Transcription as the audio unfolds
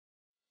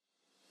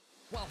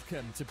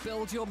Welcome to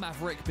Build Your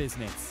Maverick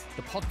Business,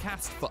 the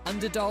podcast for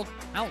underdog,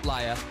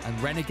 outlier,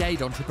 and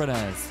renegade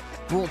entrepreneurs.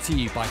 Brought to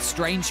you by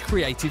Strange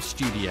Creative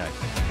Studio.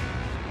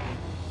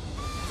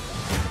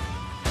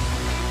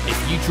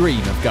 If you dream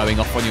of going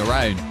off on your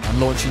own and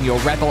launching your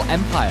rebel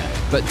empire,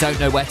 but don't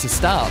know where to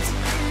start,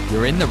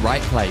 you're in the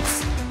right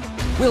place.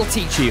 We'll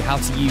teach you how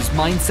to use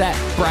mindset,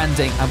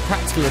 branding, and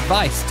practical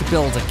advice to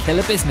build a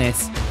killer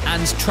business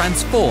and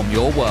transform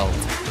your world.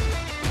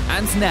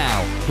 And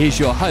now, here's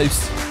your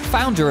host,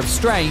 founder of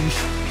Strange,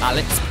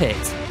 Alex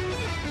Pitt.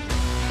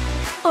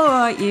 All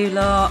right, you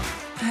lot.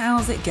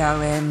 How's it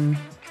going?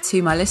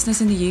 To my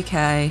listeners in the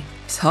UK,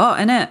 it's hot,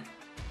 isn't it?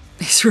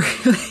 It's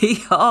really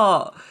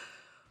hot.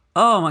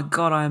 Oh my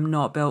God, I am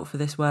not built for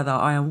this weather.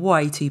 I am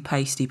way too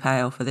pasty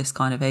pale for this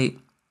kind of heat.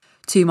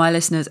 To my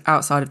listeners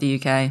outside of the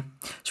UK,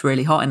 it's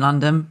really hot in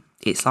London.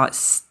 It's like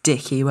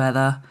sticky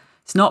weather.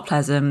 It's not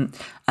pleasant,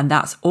 and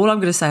that's all I'm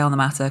going to say on the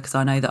matter, because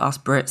I know that us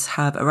Brits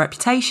have a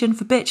reputation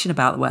for bitching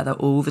about the weather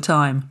all the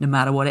time, no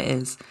matter what it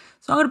is.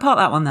 So I'm going to park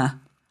that one there.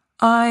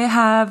 I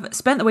have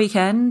spent the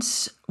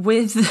weekend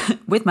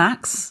with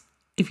Max.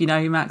 If you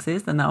know who Max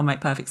is, then that'll make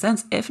perfect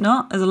sense. If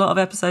not, there's a lot of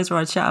episodes where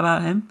I chat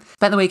about him.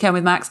 Spent the weekend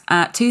with Max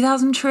at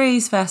 2000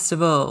 Trees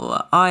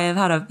Festival. I have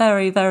had a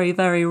very, very,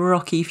 very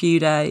rocky few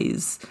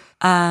days.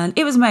 And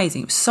it was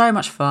amazing. It was so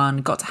much fun.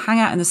 Got to hang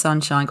out in the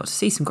sunshine. Got to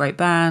see some great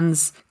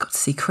bands. Got to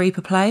see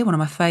Creeper play, one of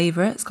my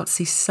favourites. Got to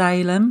see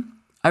Salem.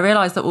 I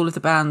realised that all of the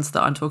bands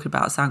that I'm talking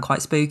about sound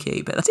quite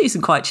spooky, but they do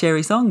some quite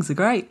cheery songs. They're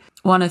great.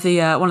 One of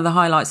the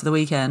highlights of the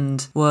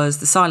weekend was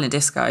the silent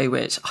disco,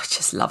 which I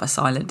just love a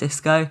silent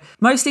disco.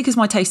 Mostly because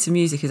my taste in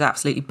music is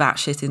absolutely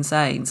batshit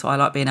insane, so I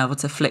like being able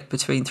to flick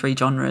between three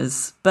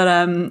genres.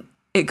 But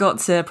it got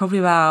to probably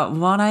about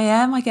 1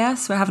 a.m, I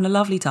guess. We're having a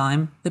lovely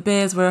time. The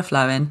beers were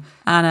flowing.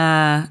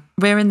 And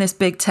we're in this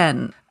big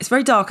tent. It's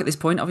very dark at this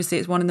point. Obviously,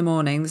 it's 1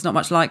 a.m. There's not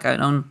much light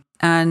going on.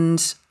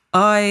 And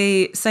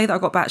I say that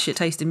I've got batshit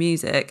taste in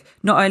music.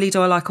 Not only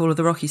do I like all of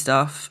the rocky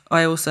stuff,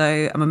 I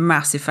also am a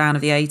massive fan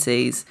of the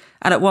 80s.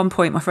 And at one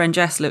point, my friend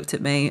Jess looked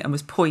at me and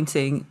was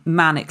pointing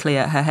manically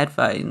at her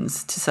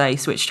headphones to say,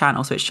 switch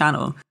channel, switch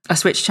channel. I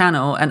switched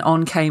channel and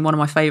on came one of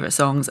my favourite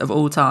songs of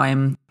all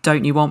time,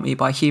 Don't You Want Me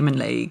by Human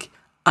League.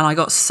 And I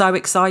got so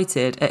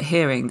excited at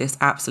hearing this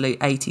absolute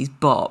 80s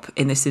bop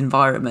in this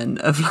environment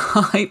of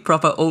like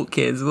proper alt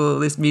kids with all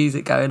this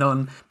music going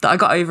on that I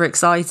got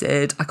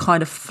overexcited. I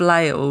kind of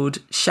flailed,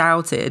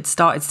 shouted,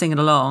 started singing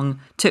along,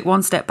 took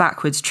one step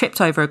backwards,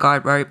 tripped over a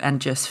guide rope and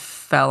just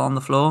fell on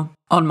the floor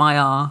on my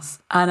arse.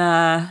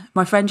 And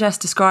my friend Jess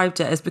described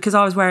it as, because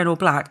I was wearing all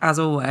black, as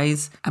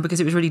always, and because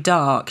it was really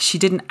dark, she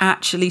didn't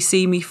actually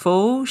see me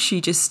fall.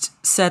 She just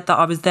said that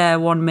I was there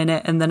 1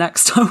 minute and the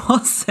next I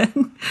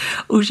wasn't.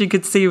 All she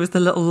could see was the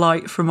little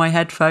light from my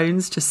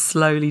headphones just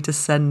slowly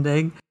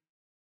descending.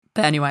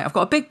 But anyway, I've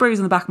got a big bruise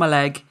on the back of my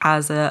leg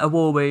as a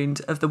war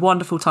wound of the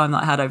wonderful time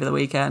that I had over the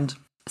weekend.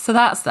 So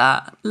that's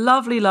that.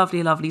 Lovely,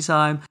 lovely, lovely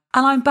time.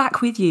 And I'm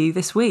back with you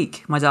this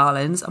week, my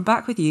darlings. I'm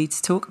back with you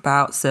to talk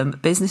about some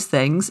business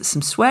things,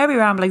 some sweary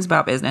ramblings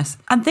about business.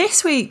 And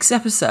this week's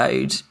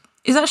episode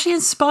is actually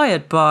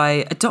inspired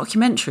by a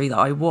documentary that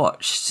I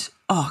watched,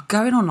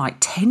 going on like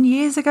 10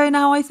 years ago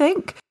now, I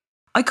think.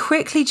 I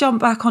quickly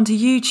jumped back onto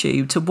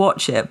YouTube to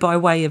watch it by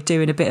way of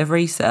doing a bit of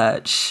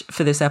research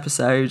for this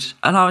episode.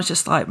 And I was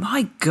just like,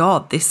 my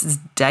God, this is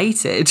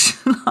dated.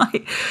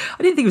 I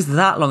didn't think it was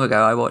that long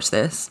ago I watched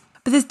this.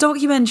 But this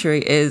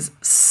documentary is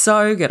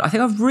so good. I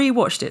think I've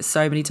rewatched it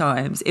so many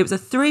times. It was a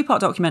 3-part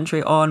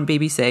documentary on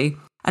BBC,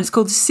 and it's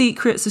called The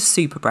Secrets of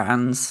Super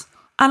Brands.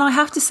 And I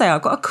have to say,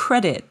 I've got to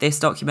credit this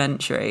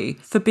documentary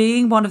for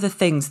being one of the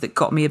things that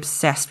got me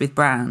obsessed with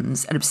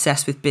brands and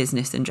obsessed with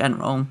business in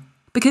general.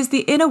 Because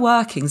the inner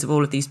workings of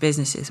all of these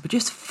businesses were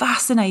just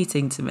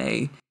fascinating to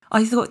me.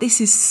 I thought,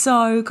 this is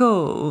so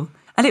cool.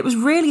 And it was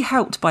really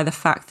helped by the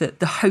fact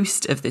that the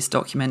host of this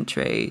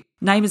documentary,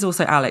 name is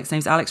also Alex,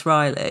 name's Alex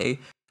Riley.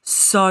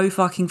 So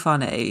fucking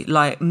funny.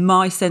 Like,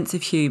 my sense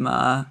of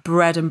humour,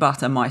 bread and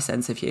butter, my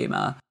sense of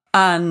humour.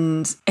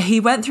 And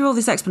he went through all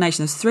this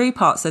explanation. There's 3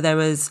 parts. So there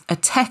was a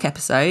tech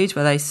episode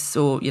where they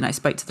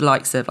spoke to the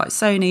likes of like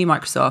Sony,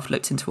 Microsoft,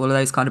 looked into all of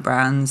those kind of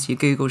brands, your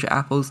Googles, your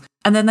Apples.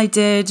 And then they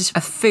did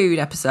a food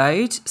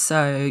episode,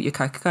 so your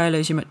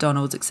Coca-Colas, your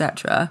McDonald's,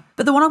 etc.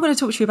 But the one I'm going to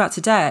talk to you about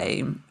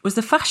today was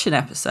the fashion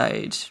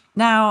episode.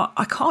 Now,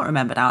 I can't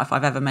remember now if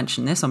I've ever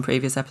mentioned this on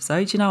previous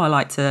episodes. You know, I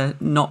like to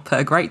not put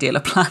a great deal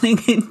of planning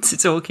into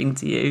talking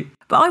to you.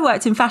 But I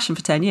worked in fashion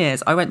for 10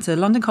 years. I went to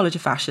London College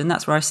of Fashion.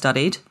 That's where I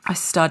studied. I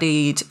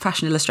studied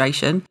fashion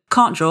illustration.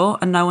 Can't draw,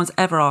 and no one's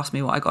ever asked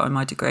me what I got in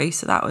my degree.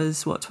 So that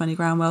was, 20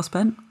 grand well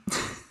spent?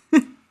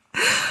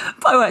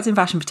 But I worked in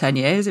fashion for 10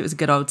 years. It was a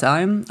good old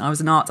time. I was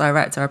an art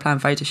director. I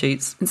planned photo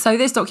shoots. And so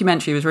this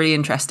documentary was really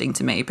interesting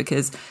to me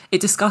because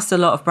it discussed a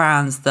lot of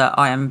brands that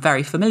I am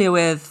very familiar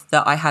with,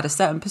 that I had a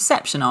certain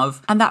perception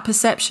of. And that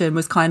perception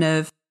was kind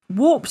of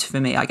warped for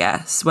me, I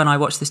guess, when I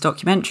watched this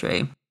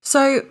documentary.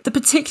 So the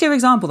particular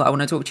example that I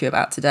want to talk to you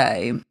about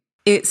today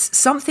It's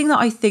something that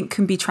I think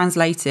can be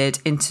translated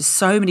into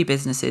so many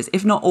businesses,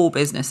 if not all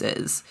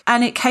businesses.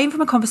 And it came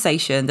from a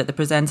conversation that the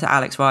presenter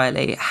Alex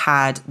Riley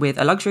had with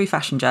a luxury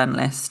fashion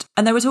journalist.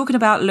 And they were talking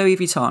about Louis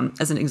Vuitton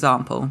as an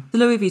example. The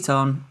Louis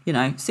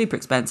Vuitton, super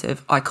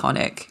expensive,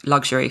 iconic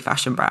luxury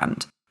fashion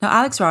brand. Now,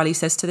 Alex Riley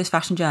says to this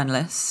fashion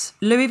journalist,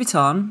 Louis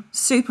Vuitton,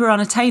 super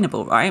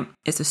unattainable, right?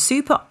 It's a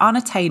super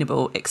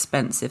unattainable,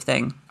 expensive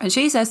thing. And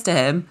she says to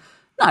him,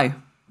 no,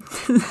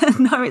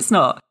 no, it's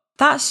not.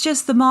 That's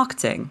just the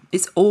marketing.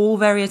 It's all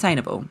very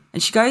attainable.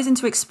 And she goes in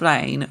to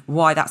explain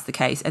why that's the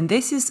case. And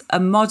this is a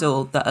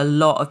model that a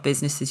lot of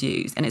businesses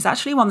use. And it's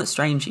actually one that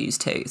Strange use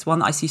too. It's one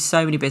that I see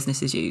so many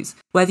businesses use.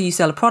 Whether you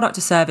sell a product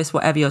or service,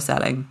 whatever you're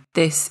selling,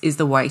 this is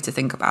the way to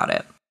think about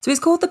it. So it's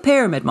called the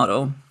pyramid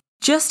model.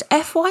 Just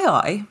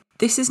FYI,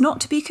 this is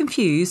not to be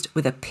confused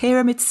with a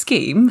pyramid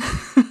scheme,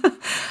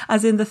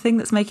 as in the thing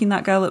that's making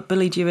that girl that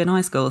bullied you in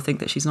high school think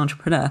that she's an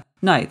entrepreneur.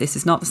 No, this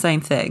is not the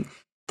same thing.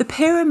 The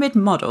pyramid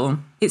model,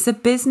 it's a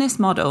business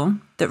model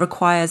that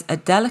requires a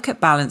delicate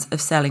balance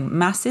of selling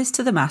masses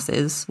to the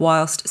masses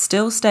whilst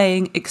still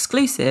staying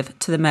exclusive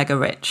to the mega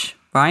rich,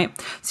 right?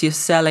 So you're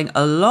selling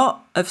a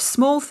lot of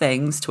small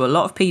things to a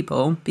lot of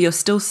people, but you're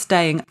still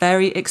staying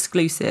very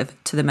exclusive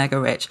to the mega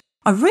rich.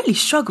 I really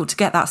struggled to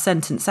get that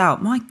sentence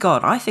out. My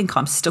God, I think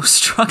I'm still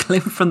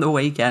struggling from the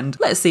weekend.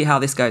 Let's see how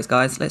this goes,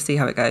 guys. Let's see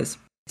how it goes.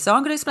 So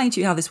I'm going to explain to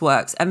you how this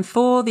works. And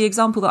for the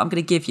example that I'm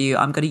going to give you,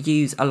 I'm going to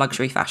use a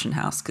luxury fashion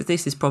house because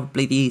this is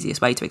probably the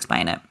easiest way to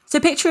explain it. So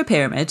picture a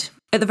pyramid.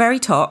 At the very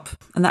top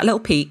and that little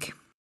peak,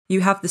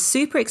 you have the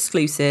super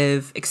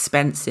exclusive,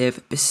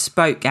 expensive,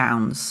 bespoke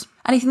gowns.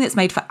 Anything that's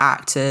made for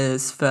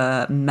actors,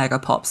 for mega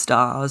pop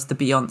stars, the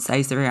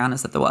Beyoncés, the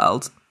Rihannas of the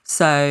world.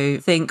 So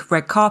think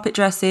red carpet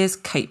dresses,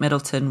 Kate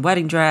Middleton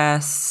wedding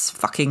dress,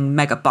 fucking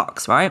mega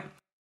bucks, right?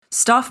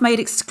 Stuff made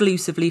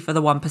exclusively for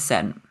the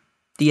 1%,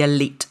 the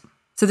elite.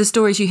 So the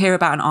stories you hear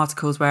about in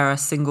articles where a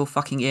single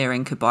fucking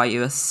earring could buy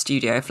you a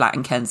studio flat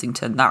in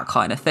Kensington, that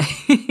kind of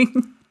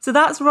thing. So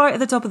that's right at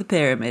the top of the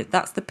pyramid.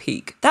 That's the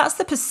peak. That's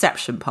the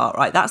perception part,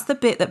 right? That's the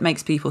bit that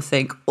makes people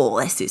think, oh,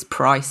 this is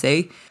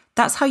pricey.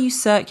 That's how you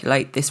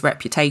circulate this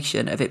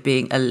reputation of it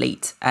being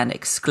elite and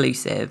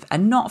exclusive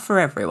and not for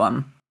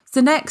everyone. So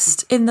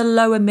next, in the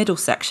lower middle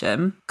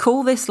section,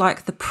 call this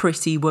like the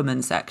pretty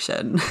woman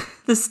section,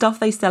 the stuff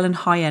they sell in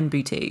high-end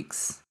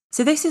boutiques.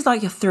 So this is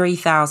like your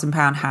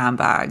 £3,000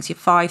 handbags, your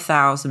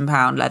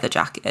 £5,000 leather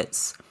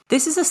jackets.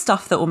 This is the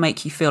stuff that will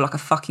make you feel like a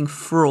fucking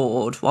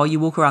fraud while you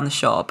walk around the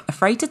shop,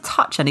 afraid to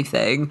touch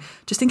anything,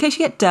 just in case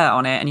you get dirt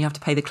on it and you have to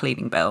pay the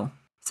cleaning bill.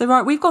 So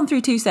right, we've gone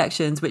through two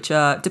sections, which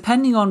are,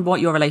 depending on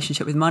what your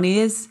relationship with money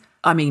is,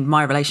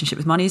 my relationship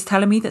with money is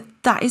telling me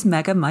that is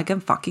mega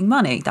fucking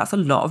money. That's a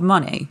lot of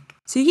money.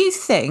 So you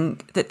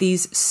think that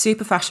these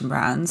super fashion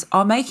brands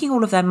are making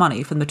all of their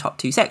money from the top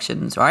two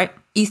sections, right?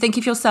 You think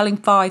if you're selling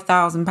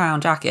 £5,000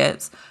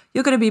 jackets,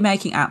 you're going to be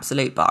making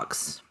absolute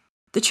bucks.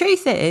 The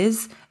truth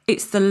is,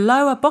 it's the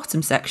lower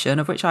bottom section,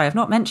 of which I have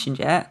not mentioned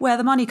yet, where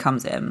the money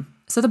comes in.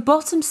 So the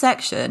bottom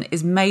section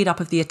is made up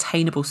of the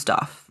attainable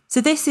stuff. So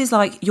this is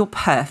like your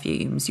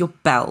perfumes, your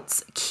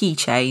belts,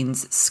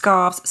 keychains,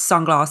 scarves,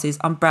 sunglasses,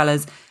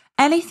 umbrellas,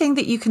 anything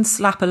that you can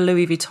slap a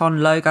Louis Vuitton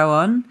logo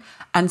on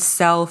and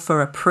sell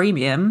for a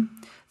premium.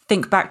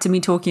 Think back to me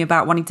talking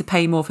about wanting to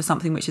pay more for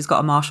something which has got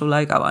a Marshall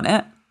logo on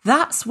it.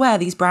 That's where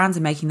these brands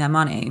are making their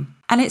money.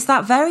 And it's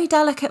that very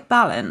delicate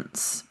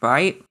balance,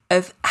 right,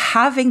 of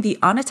having the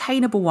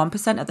unattainable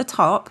 1% at the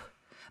top,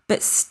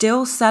 but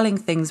still selling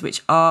things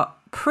which are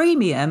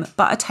premium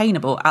but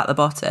attainable at the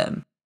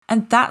bottom.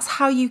 And that's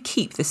how you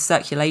keep this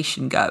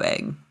circulation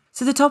going.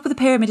 So the top of the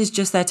pyramid is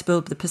just there to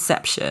build the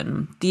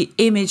perception, the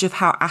image of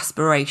how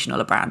aspirational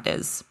a brand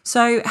is.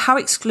 So how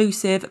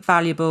exclusive,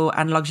 valuable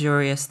and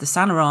luxurious the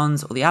Saint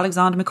Laurents or the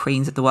Alexander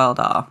McQueens of the world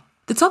are.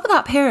 The top of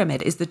that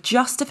pyramid is the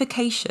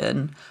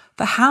justification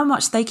for how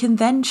much they can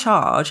then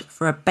charge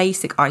for a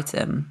basic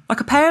item.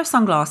 Like a pair of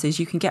sunglasses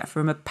you can get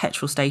from a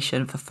petrol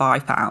station for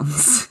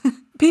 £5.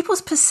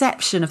 People's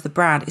perception of the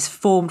brand is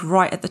formed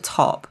right at the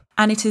top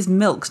and it is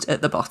milked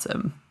at the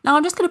bottom. Now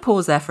I'm just going to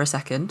pause there for a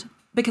second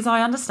because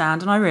I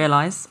understand and I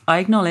realise, I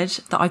acknowledge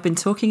that I've been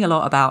talking a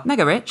lot about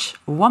mega rich,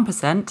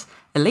 1%,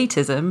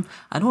 elitism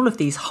and all of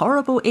these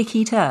horrible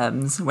icky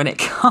terms when it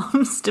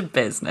comes to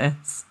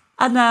business.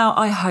 And now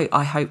I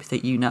hope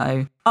that you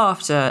know,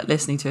 after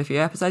listening to a few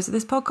episodes of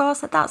this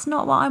podcast, that that's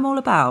not what I'm all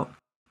about.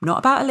 I'm not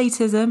about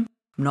elitism,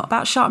 I'm not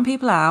about shutting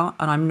people out,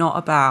 and I'm not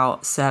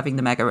about serving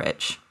the mega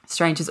rich.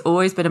 Strange has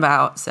always been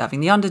about serving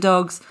the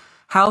underdogs,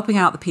 helping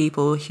out the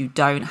people who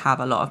don't have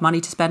a lot of money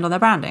to spend on their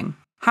branding.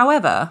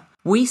 However,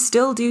 we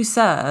still do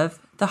serve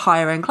the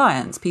higher end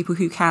clients, people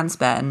who can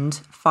spend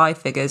 5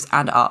 figures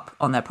and up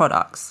on their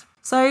products.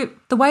 So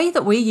the way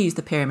that we use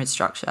the pyramid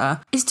structure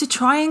is to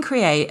try and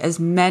create as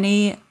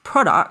many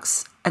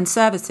products and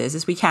services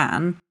as we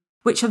can,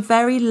 which are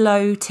very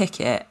low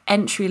ticket,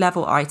 entry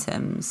level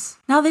items.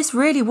 Now this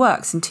really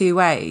works in two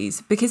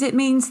ways because it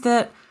means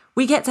that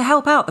We get to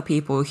help out the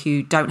people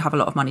who don't have a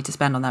lot of money to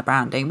spend on their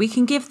branding. We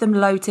can give them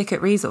low ticket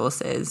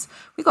resources.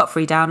 We've got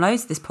free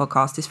downloads. This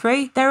podcast is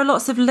free. There are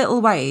lots of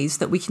little ways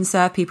that we can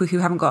serve people who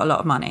haven't got a lot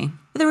of money.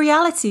 But the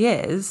reality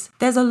is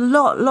there's a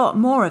lot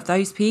more of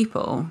those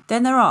people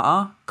than there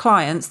are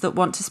clients that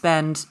want to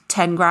spend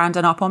 10 grand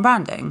and up on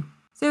branding.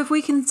 So if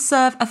we can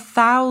serve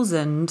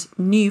 1,000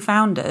 new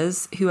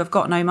founders who have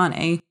got no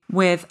money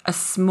with a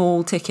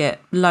small ticket,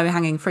 low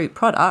hanging fruit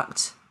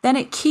product, then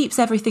it keeps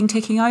everything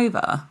ticking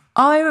over.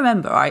 I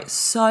remember,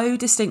 so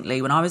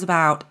distinctly when I was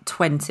about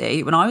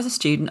 20, when I was a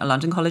student at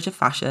London College of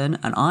Fashion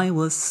and I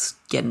was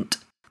skint.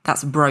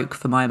 That's broke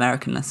for my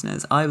American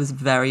listeners. I was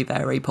very,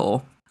 very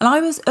poor. And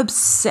I was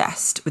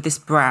obsessed with this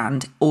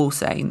brand, All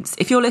Saints.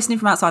 If you're listening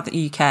from outside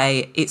the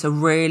UK, it's a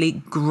really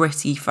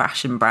gritty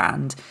fashion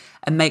brand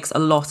and makes a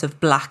lot of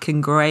black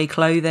and grey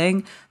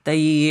clothing.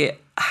 They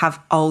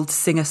have old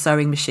Singer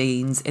sewing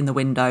machines in the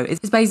window.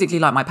 It's basically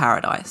like my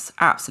paradise.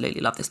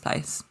 Absolutely love this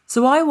place.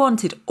 So I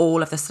wanted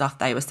all of the stuff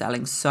they were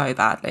selling so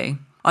badly.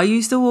 I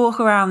used to walk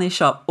around this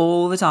shop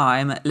all the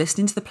time,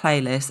 listening to the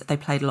playlist. They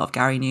played a lot of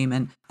Gary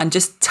Newman and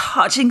just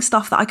touching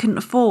stuff that I couldn't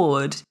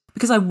afford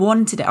because I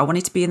wanted it. I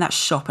wanted to be in that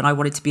shop and I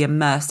wanted to be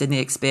immersed in the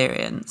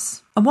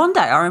experience. And one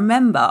day I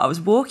remember I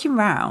was walking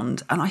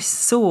around and I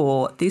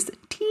saw this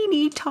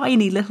teeny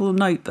tiny little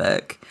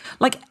notebook,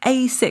 like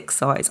A6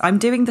 size. I'm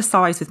doing the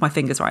size with my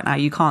fingers right now.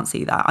 You can't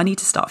see that. I need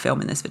to start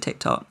filming this for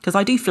TikTok because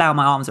I do flail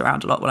my arms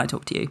around a lot when I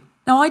talk to you.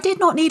 Now, I did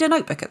not need a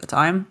notebook at the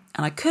time,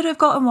 and I could have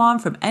gotten one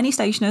from any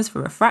stationers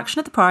for a fraction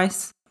of the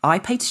price. I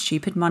paid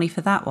stupid money for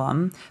that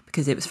one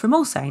because it was from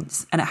All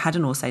Saints and it had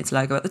an All Saints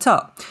logo at the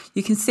top.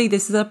 You can see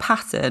this is a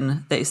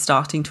pattern that is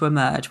starting to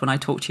emerge when I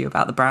talk to you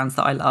about the brands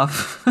that I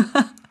love.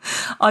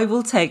 I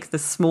will take the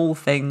small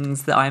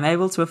things that I'm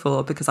able to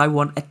afford because I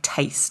want a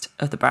taste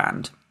of the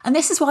brand. And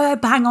this is why I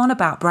bang on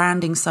about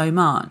branding so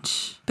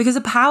much, because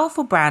a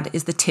powerful brand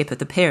is the tip of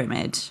the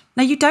pyramid.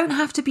 Now, you don't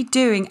have to be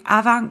doing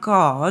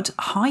avant-garde,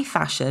 high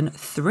fashion,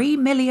 £3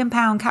 million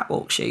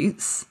catwalk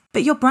shoots,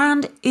 but your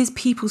brand is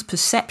people's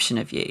perception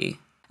of you.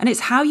 And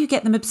it's how you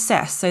get them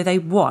obsessed so they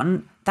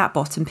want that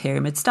bottom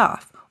pyramid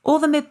stuff, or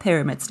the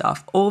mid-pyramid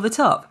stuff, or the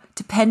top,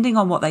 depending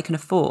on what they can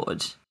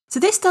afford. So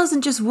this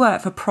doesn't just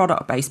work for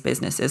product-based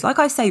businesses. Like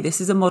I say,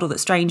 this is a model that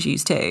Strange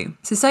use too.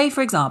 So say,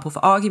 for example,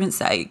 for argument's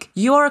sake,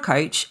 you're a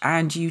coach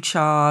and you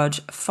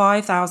charge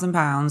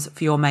 £5,000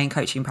 for your main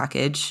coaching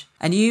package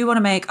and you want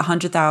to make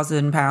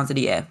 £100,000 a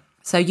year.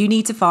 So you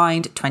need to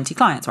find 20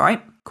 clients,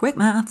 right? Quick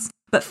maths.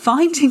 But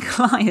finding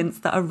clients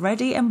that are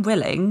ready and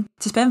willing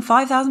to spend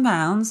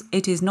 £5,000,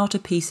 it is not a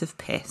piece of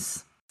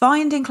piss.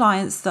 Finding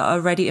clients that are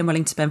ready and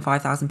willing to spend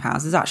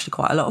 £5,000 is actually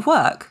quite a lot of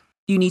work.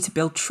 You need to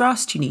build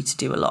trust. You need to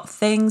do a lot of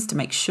things to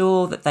make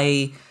sure that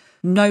they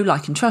know,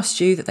 like, and trust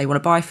you, that they want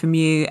to buy from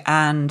you,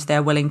 and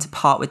they're willing to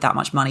part with that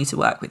much money to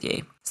work with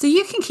you. So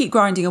you can keep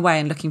grinding away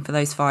and looking for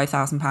those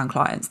 £5,000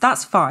 clients.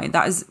 That's fine.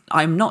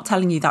 I'm not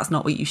telling you that's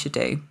not what you should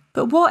do.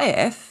 But what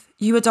if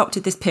you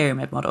adopted this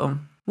pyramid model?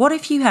 What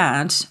if you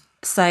had,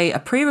 say, a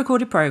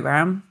pre-recorded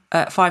program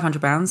at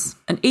 £500,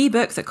 an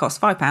ebook that costs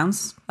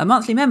 £5, a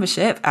monthly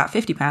membership at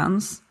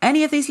 £50,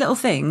 any of these little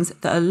things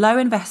that are low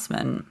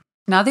investment?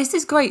 Now, this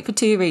is great for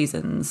two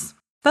reasons.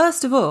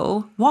 First of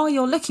all, while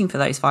you're looking for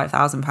those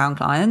 £5,000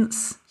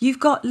 clients, you've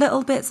got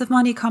little bits of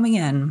money coming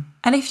in.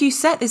 And if you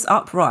set this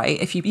up right,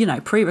 if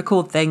you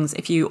pre-record things,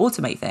 if you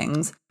automate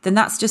things, then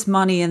that's just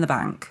money in the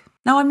bank.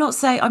 Now,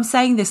 I'm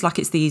saying this like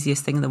it's the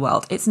easiest thing in the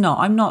world. It's not.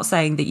 I'm not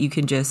saying that you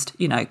can just,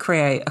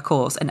 create a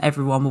course and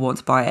everyone will want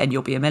to buy it and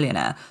you'll be a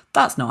millionaire.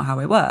 That's not how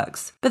it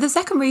works. But the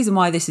second reason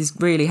why this is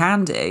really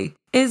handy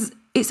is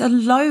it's a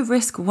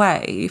low-risk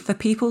way for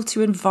people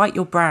to invite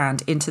your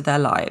brand into their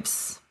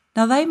lives.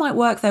 Now, they might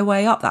work their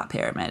way up that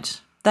pyramid.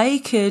 They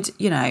could,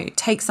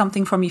 take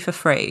something from you for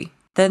free.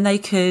 Then they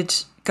could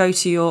go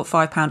to your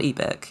 £5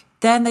 ebook.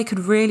 Then they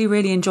could really,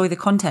 really enjoy the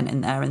content in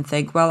there and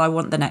think, well, I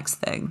want the next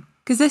thing.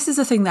 Because this is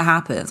a thing that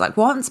happens. Like,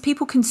 once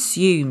people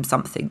consume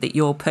something that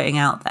you're putting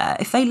out there,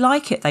 if they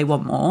like it, they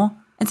want more.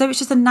 And so it's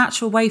just a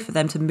natural way for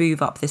them to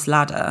move up this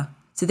ladder.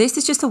 So this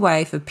is just a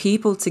way for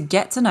people to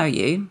get to know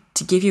you,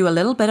 to give you a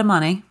little bit of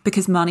money,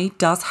 because money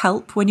does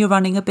help when you're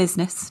running a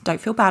business.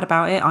 Don't feel bad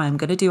about it. I am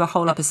going to do a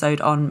whole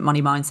episode on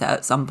money mindset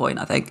at some point,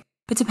 I think.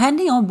 But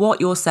depending on what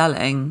you're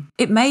selling,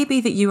 it may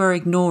be that you are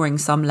ignoring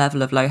some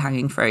level of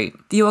low-hanging fruit.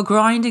 That you are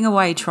grinding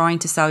away trying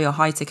to sell your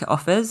high-ticket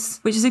offers,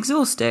 which is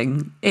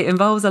exhausting. It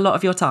involves a lot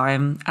of your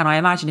time. And I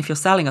imagine if you're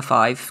selling a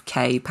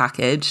 5K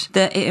package,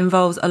 that it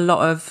involves a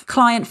lot of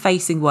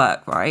client-facing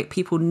work, right?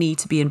 People need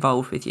to be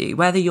involved with you.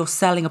 Whether you're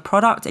selling a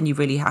product and you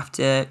really have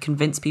to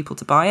convince people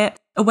to buy it,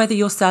 or whether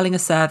you're selling a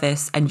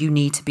service and you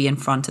need to be in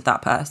front of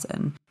that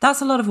person.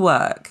 That's a lot of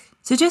work.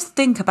 So just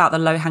think about the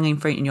low-hanging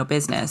fruit in your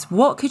business.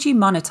 What could you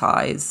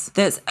monetize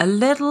that's a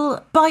little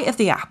bite of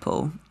the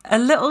apple, a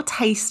little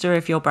taster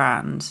of your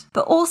brand?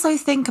 But also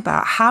think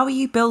about, how are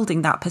you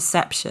building that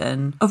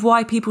perception of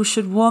why people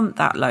should want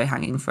that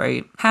low-hanging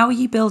fruit? How are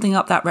you building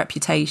up that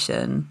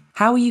reputation?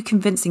 How are you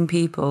convincing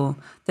people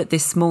that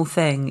this small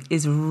thing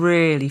is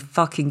really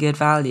fucking good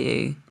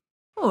value?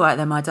 All right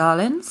then, my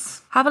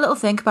darlings. Have a little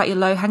think about your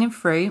low-hanging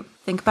fruit.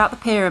 Think about the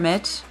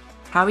pyramid.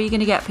 How are you going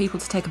to get people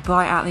to take a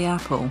bite out of the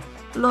apple?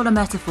 A lot of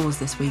metaphors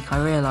this week,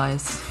 I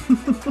realise.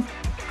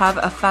 Have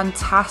a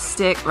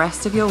fantastic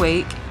rest of your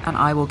week, and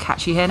I will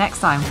catch you here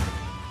next time.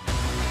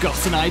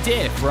 Got an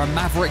idea for a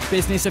maverick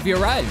business of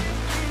your own?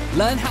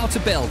 Learn how to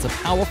build a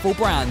powerful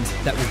brand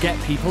that will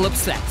get people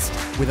obsessed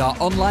with our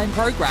online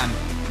program,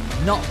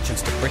 not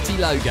just a pretty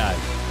logo.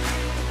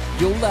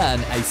 You'll learn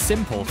a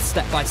simple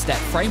step-by-step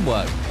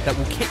framework that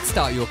will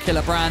kickstart your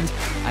killer brand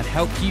and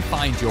help you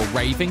find your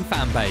raving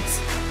fan base.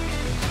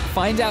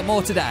 Find out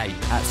more today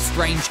at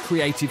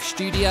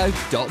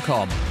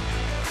strangecreativestudio.com.